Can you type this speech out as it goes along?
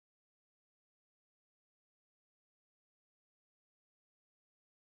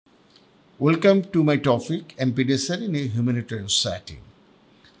Welcome to my topic, MPDSR in a humanitarian setting.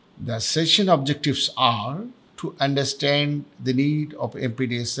 The session objectives are to understand the need of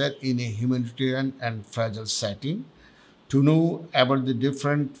MPDSR in a humanitarian and fragile setting, to know about the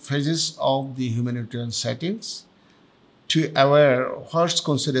different phases of the humanitarian settings, to aware what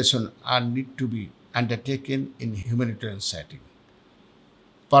considerations are need to be undertaken in humanitarian setting.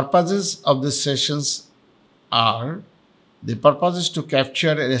 Purposes of the sessions are: the purpose is to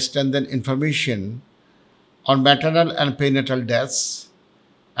capture and strengthen information on maternal and perinatal deaths,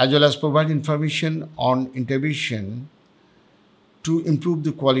 as well as provide information on intervention to improve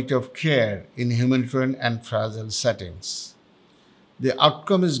the quality of care in humanitarian and fragile settings. The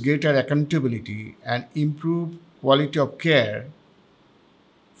outcome is greater accountability and improved quality of care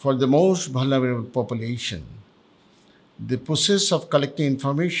for the most vulnerable population. The process of collecting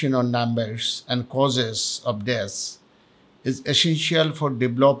information on numbers and causes of deaths is essential for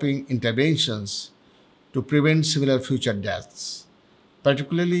developing interventions to prevent similar future deaths,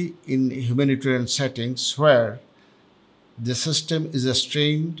 particularly in humanitarian settings where the system is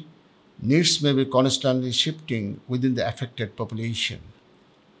strained. Needs may be constantly shifting within the affected population.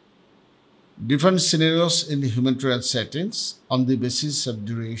 Different scenarios in humanitarian settings on the basis of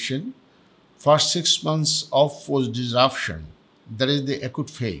duration. First 6 months of post-disruption, that is the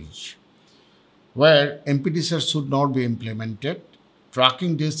acute phase, where MPDSR should not be implemented.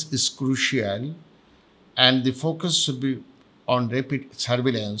 Tracking this is crucial, and the focus should be on rapid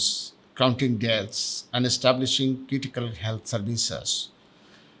surveillance, counting deaths, and establishing critical health services.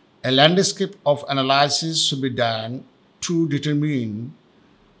 A landscape of analysis should be done to determine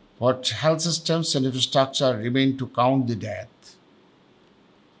what health systems and infrastructure remain to count the death.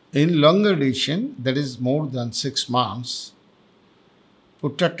 In longer duration, that is more than 6 months,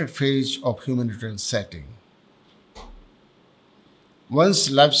 protracted phase of humanitarian setting.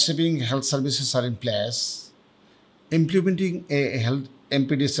 Once life-saving health services are in place, implementing a health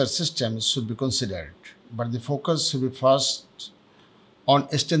MPDSR system should be considered, but the focus should be first on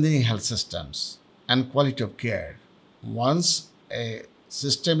strengthening health systems and quality of care. Once a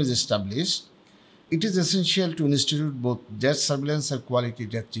system is established, it is essential to institute both death surveillance and quality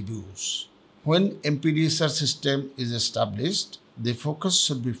death reviews. When MPDSR system is established, the focus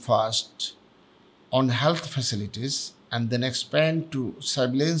should be first on health facilities and then expand to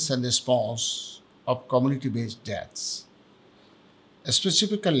surveillance and response of community-based deaths.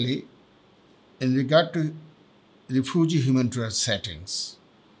 Specifically, in regard to refugee humanitarian settings,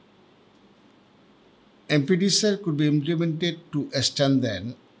 MPDSR could be implemented to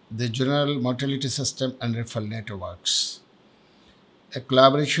strengthen the general mortality system and referral networks. A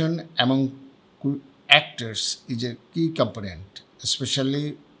collaboration among actors is a key component,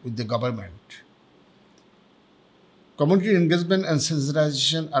 especially with the government. Community engagement and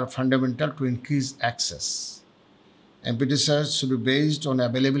sensitization are fundamental to increase access. MPDSR should be based on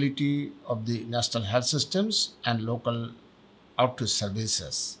availability of the national health systems and local outreach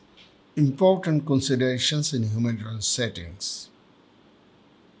services. Important considerations in humanitarian settings.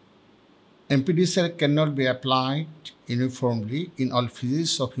 MPDSR cannot be applied uniformly in all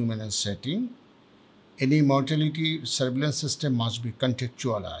phases of humanitarian setting. Any mortality surveillance system must be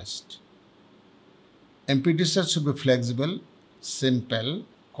contextualized. MPDSR should be flexible, simple,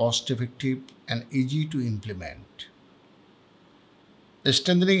 cost-effective, and easy to implement.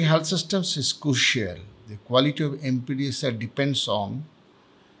 Strengthening health systems is crucial. The quality of MPDSR depends on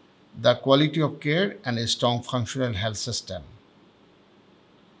the quality of care and a strong functional health system.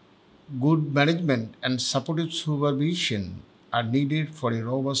 Good management and supportive supervision are needed for a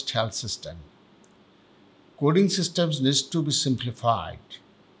robust health system. Coding systems need to be simplified.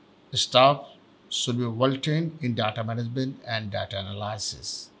 Staff should be well trained in data management and data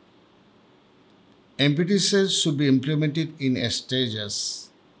analysis. MPDSR should be implemented in stages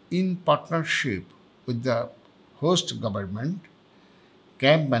in partnership with the host government,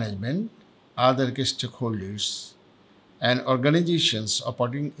 camp management, other stakeholders, and organizations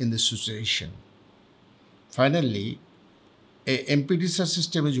operating in the situation. Finally, a MPDSR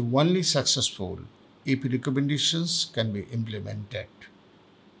system is only successful if recommendations can be implemented.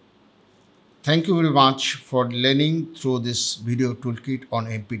 Thank you very much for learning through this video toolkit on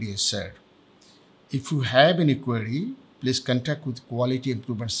MPDSR. If you have any query, please contact with Quality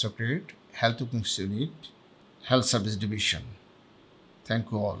Improvement Secretariat, Health Economics Unit, Health Service Division.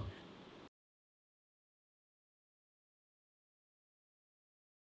 Thank you all.